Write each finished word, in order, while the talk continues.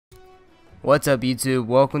What's up YouTube?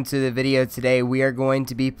 Welcome to the video. Today we are going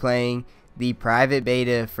to be playing the private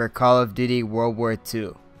beta for Call of Duty World War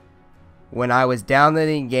II. When I was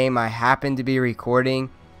downloading the game, I happened to be recording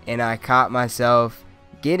and I caught myself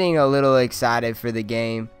getting a little excited for the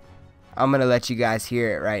game. I'm gonna let you guys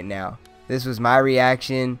hear it right now. This was my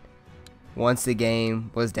reaction once the game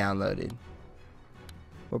was downloaded.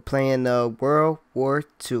 We're playing World War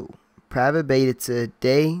II private beta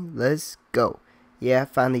today. Let's go. Yeah, I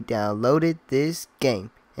finally downloaded this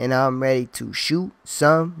game and I'm ready to shoot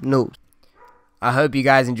some news. I hope you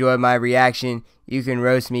guys enjoyed my reaction. You can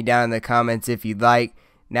roast me down in the comments if you'd like.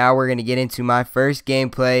 Now we're going to get into my first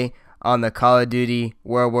gameplay on the Call of Duty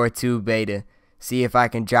World War II beta. See if I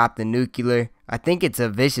can drop the nuclear. I think it's a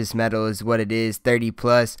vicious metal is what it is, 30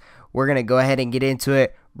 plus. We're going to go ahead and get into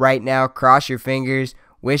it right now. Cross your fingers.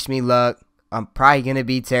 Wish me luck. I'm probably going to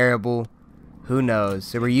be terrible. Who knows?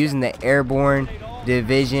 So we're using the airborne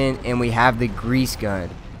division and we have the grease gun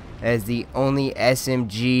as the only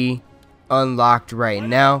SMG unlocked right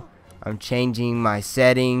now. I'm changing my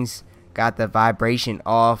settings, got the vibration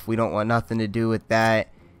off, we don't want nothing to do with that,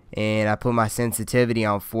 and I put my sensitivity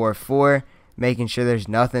on 4.4, making sure there's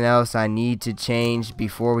nothing else I need to change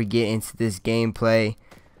before we get into this gameplay.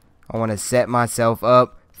 I want to set myself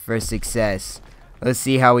up for success. Let's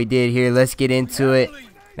see how we did here. Let's get into it.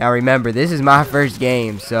 Now remember, this is my first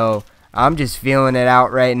game, so I'm just feeling it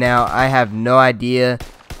out right now. I have no idea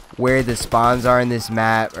where the spawns are in this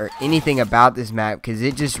map or anything about this map because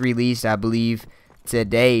it just released, I believe,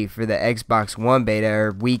 today for the Xbox One beta,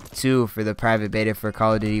 or week 2 for the private beta for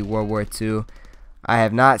Call of Duty World War II. I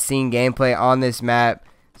have not seen gameplay on this map,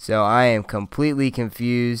 so I am completely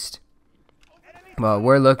confused. Well,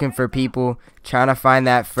 we're looking for people, trying to find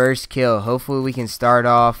that first kill. Hopefully we can start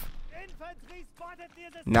off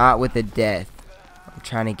not with a death. I'm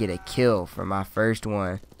trying to get a kill for my first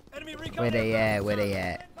one. Where they at? Where they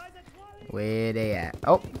at? Where they at?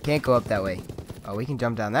 Oh, can't go up that way. Oh, we can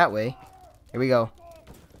jump down that way. Here we go.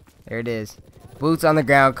 There it is. Boots on the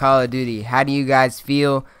ground, Call of Duty. How do you guys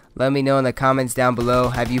feel? Let me know in the comments down below.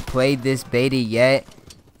 Have you played this beta yet?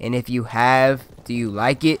 And if you have, do you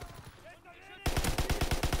like it?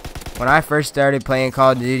 When I first started playing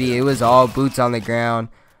Call of Duty, it was all boots on the ground.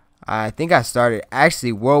 I think I started,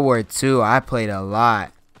 actually, World War II. I played a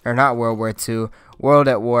lot. Or not World War II. World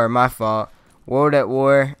at War, my fault. World at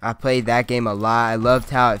War, I played that game a lot. I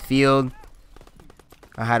loved how it felt.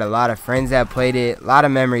 I had a lot of friends that played it. A lot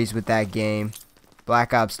of memories with that game.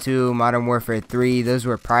 Black Ops 2, Modern Warfare 3. Those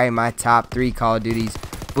were probably my top 3 Call of Duties.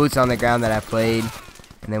 Boots on the ground that I played.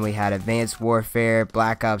 And then we had Advanced Warfare,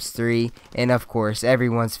 Black Ops 3. And of course,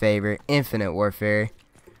 everyone's favorite, Infinite Warfare.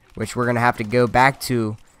 Which we're going to have to go back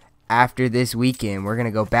to after this weekend. We're going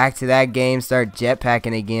to go back to that game, start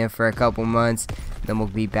jetpacking again for a couple months, then we'll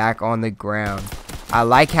be back on the ground. I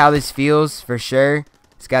like how this feels for sure.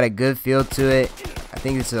 It's got a good feel to it. I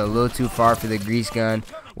think this is a little too far for the grease gun.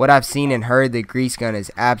 What I've seen and heard, the grease gun is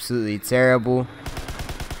absolutely terrible.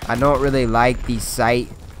 I don't really like the sight,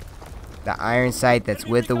 the iron sight that's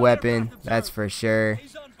with the weapon, that's for sure.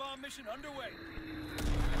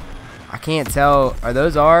 I can't tell, are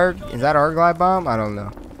those ARG? Is that ARG glide bomb? I don't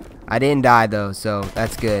know. I didn't die though, so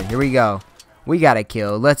that's good. Here we go. We got a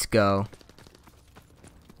kill. Let's go.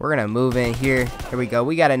 We're gonna move in here. Here we go.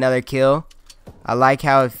 We got another kill. I like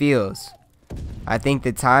how it feels. I think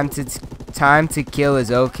the time to kill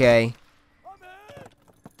is okay.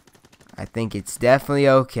 I think it's definitely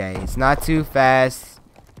okay. It's not too fast.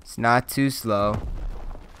 It's not too slow.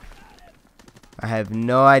 I have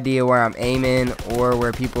no idea where I'm aiming or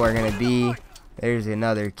where people are gonna be. There's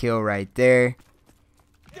another kill right there.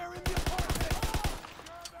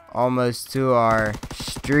 Almost to our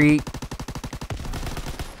streak.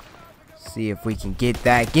 See if we can get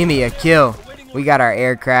that. Give me a kill. We got our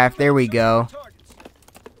aircraft. There we go.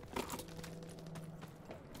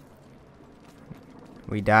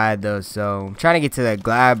 We died though, so I'm trying to get to the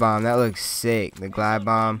glide bomb. That looks sick. The glide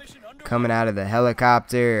bomb coming out of the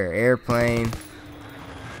helicopter or airplane.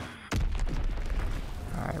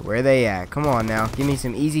 Alright, where they at? Come on now. Give me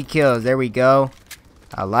some easy kills. There we go.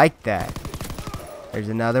 I like that. There's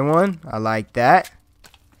another one. I like that.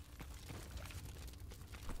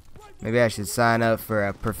 Maybe I should sign up for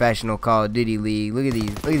a professional Call of Duty league. Look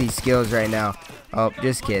at these skills right now. Oh,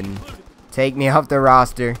 just kidding. Take me off the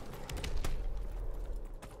roster.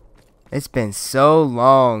 It's been so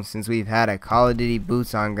long since we've had a Call of Duty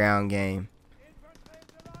boots on ground game.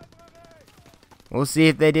 We'll see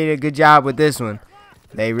if they did a good job with this one.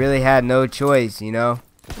 They really had no choice, you know.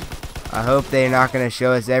 I hope they're not going to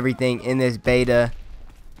show us everything in this beta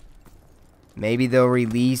Maybe they'll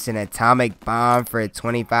release an atomic bomb for a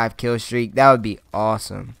 25 kill streak. That would be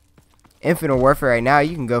awesome. Infinite Warfare right now,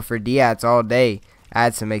 you can go for DATs all day.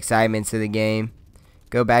 Add some excitement to the game.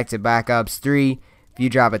 Go back to Black Ops 3. If you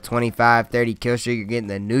drop a 25, 30 kill streak, you're getting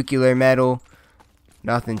the nuclear medal.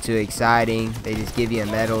 Nothing too exciting. They just give you a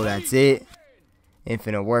medal, that's it.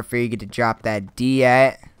 Infinite Warfare, you get to drop that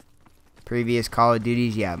DAT. Previous Call of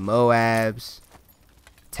Duties, you have Moabs,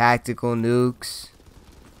 tactical nukes.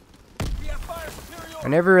 I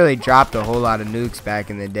never really dropped a whole lot of nukes back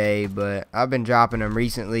in the day, but I've been dropping them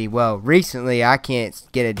recently. Well, recently I can't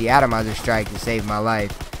get a deatomizer strike to save my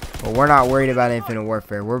life. But we're not worried about Infinite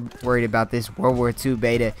Warfare. We're worried about this World War II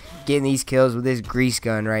beta, getting these kills with this grease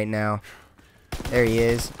gun right now. There he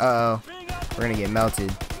is. Uh-oh. We're going to get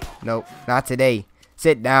melted. Nope, not today.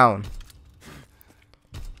 Sit down.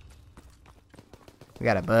 We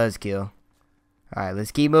got a buzzkill. Alright,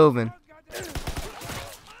 let's keep moving.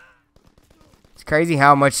 It's crazy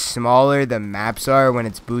how much smaller the maps are when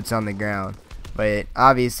it's boots on the ground. But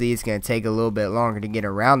obviously it's going to take a little bit longer to get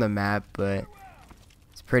around the map, but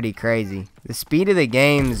it's pretty crazy. The speed of the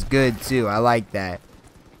game is good too. I like that.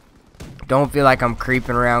 Don't feel like I'm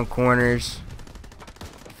creeping around corners.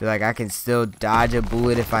 Feel like I can still dodge a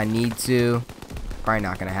bullet if I need to. Probably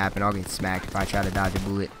not going to happen. I'll get smacked if I try to dodge a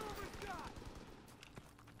bullet.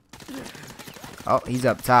 Oh, he's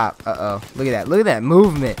up top. Uh-oh. Look at that. Look at that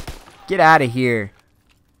movement. Get out of here.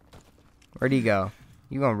 Where'd he go?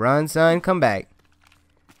 You gonna run, son? Come back.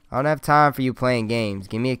 I don't have time for you playing games.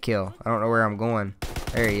 Give me a kill. I don't know where I'm going.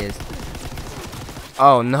 There he is.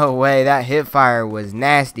 Oh, no way. That hip fire was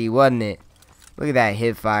nasty, wasn't it? Look at that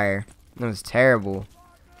hip fire. It was terrible.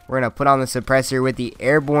 We're gonna put on the suppressor with the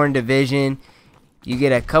airborne division. You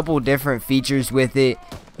get a couple different features with it.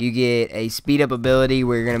 You get a speed up ability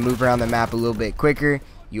where you're going to move around the map a little bit quicker.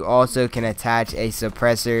 You also can attach a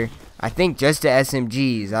suppressor, I think just to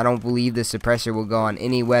SMGs. I don't believe the suppressor will go on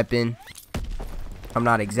any weapon. I'm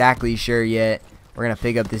not exactly sure yet. We're going to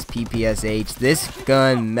pick up this PPSH. This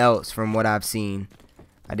gun melts from what I've seen.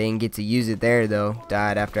 I didn't get to use it there though.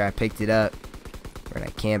 Died after I picked it up. We're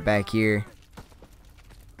going to camp back here.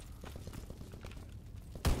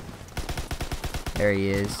 There he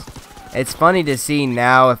is. It's funny to see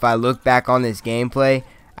now, if I look back on this gameplay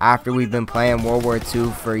after we've been playing World War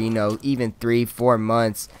II for, you know, even 3-4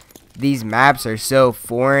 months. These maps are so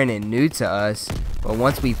foreign and new to us, but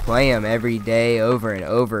once we play them every day over and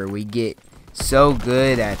over, we get so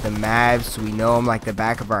good at the maps. We know them like the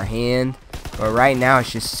back of our hand, but right now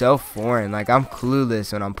it's just so foreign. Like, I'm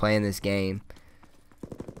clueless when I'm playing this game.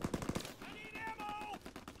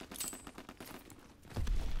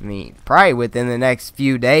 I mean, probably within the next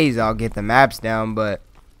few days I'll get the maps down, but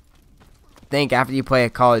I think after you play a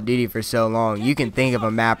Call of Duty for so long, you can think of a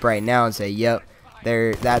map right now and say, yep,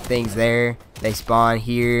 that thing's there. They spawn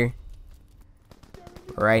here.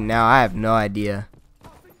 Right now, I have no idea.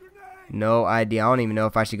 No idea. I don't even know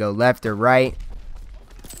if I should go left or right.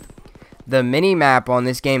 The mini map on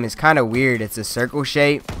this game is kind of weird. It's a circle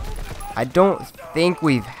shape. I don't think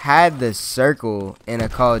we've had the circle in a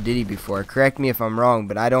Call of Duty before. Correct me if I'm wrong,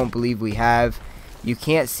 but I don't believe we have. You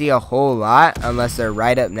can't see a whole lot unless they're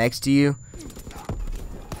right up next to you.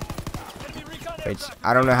 Which,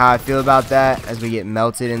 I don't know how I feel about that as we get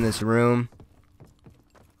melted in this room.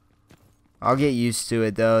 I'll get used to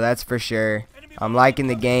it though, that's for sure. I'm liking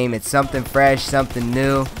the game. It's something fresh, something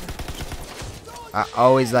new. I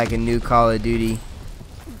always like a new Call of Duty.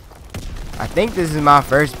 I think this is my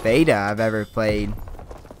first beta I've ever played.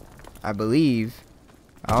 I believe.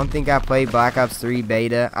 I don't think I played Black Ops 3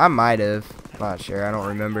 beta. I might have. Not sure. I don't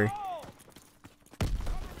remember.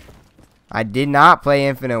 I did not play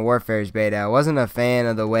Infinite Warfare's beta. I wasn't a fan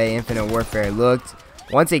of the way Infinite Warfare looked.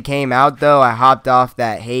 Once it came out though, I hopped off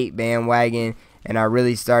that hate bandwagon and I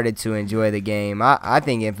really started to enjoy the game. I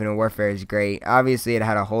think Infinite Warfare is great. Obviously it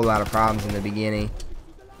had a whole lot of problems in the beginning.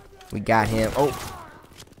 We got him. Oh.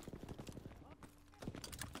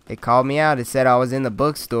 It called me out. It said I was in the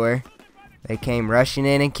bookstore. They came rushing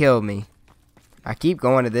in and killed me. I keep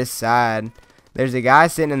going to this side. There's a guy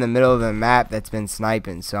sitting in the middle of the map that's been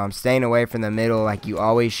sniping, so I'm staying away from the middle like you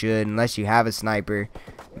always should unless you have a sniper.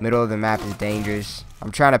 Middle of the map is dangerous.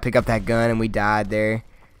 I'm trying to pick up that gun and we died there.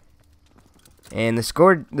 And the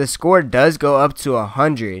score does go up to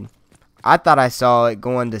 100. I thought I saw it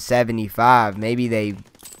going to 75. Maybe they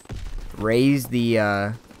raised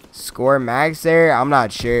the score max there. I'm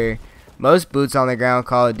not sure. Most boots on the ground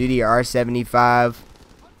Call of Duty are 75.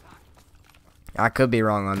 I could be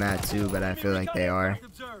wrong on that too, but I feel like they are.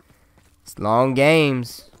 It's long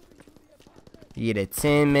games. You get a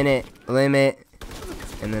 10-minute limit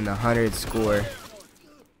and then the 100 score.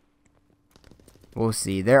 We'll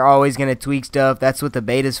see. They're always going to tweak stuff. That's what the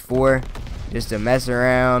beta's for. Just to mess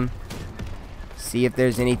around. See if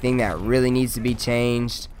there's anything that really needs to be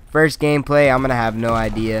changed. First gameplay, I'm going to have no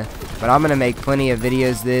idea. But I'm going to make plenty of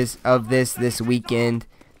videos this weekend.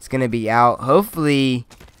 It's going to be out. Hopefully,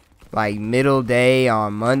 like middle day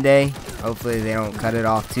on Monday. Hopefully they don't cut it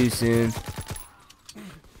off too soon.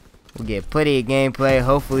 We'll get plenty of gameplay.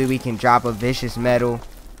 Hopefully we can drop a vicious medal.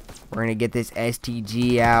 We're going to get this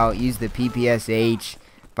STG out. Use the PPSH.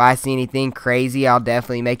 If I see anything crazy, I'll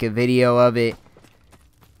definitely make a video of it.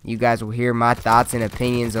 You guys will hear my thoughts and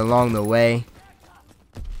opinions along the way.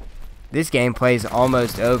 This gameplay is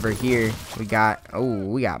almost over here. We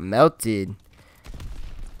got melted.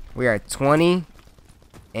 We are 20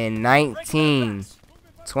 and 19.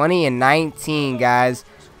 20 and 19, guys.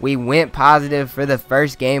 We went positive for the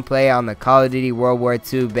first gameplay on the Call of Duty World War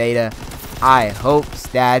II beta. I hope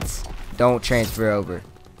stats don't transfer over.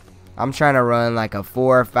 I'm trying to run like a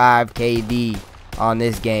 4 or 5 KD on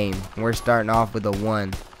this game. We're starting off with a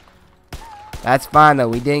 1. That's fine though.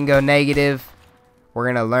 We didn't go negative. We're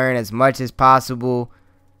going to learn as much as possible.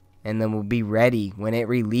 And then we'll be ready when it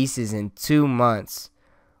releases in 2 months.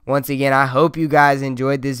 Once again, I hope you guys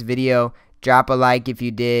enjoyed this video. Drop a like if you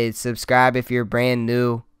did. Subscribe if you're brand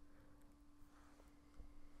new.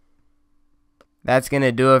 That's going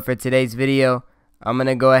to do it for today's video. I'm going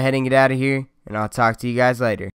to go ahead and get out of here. And I'll talk to you guys later.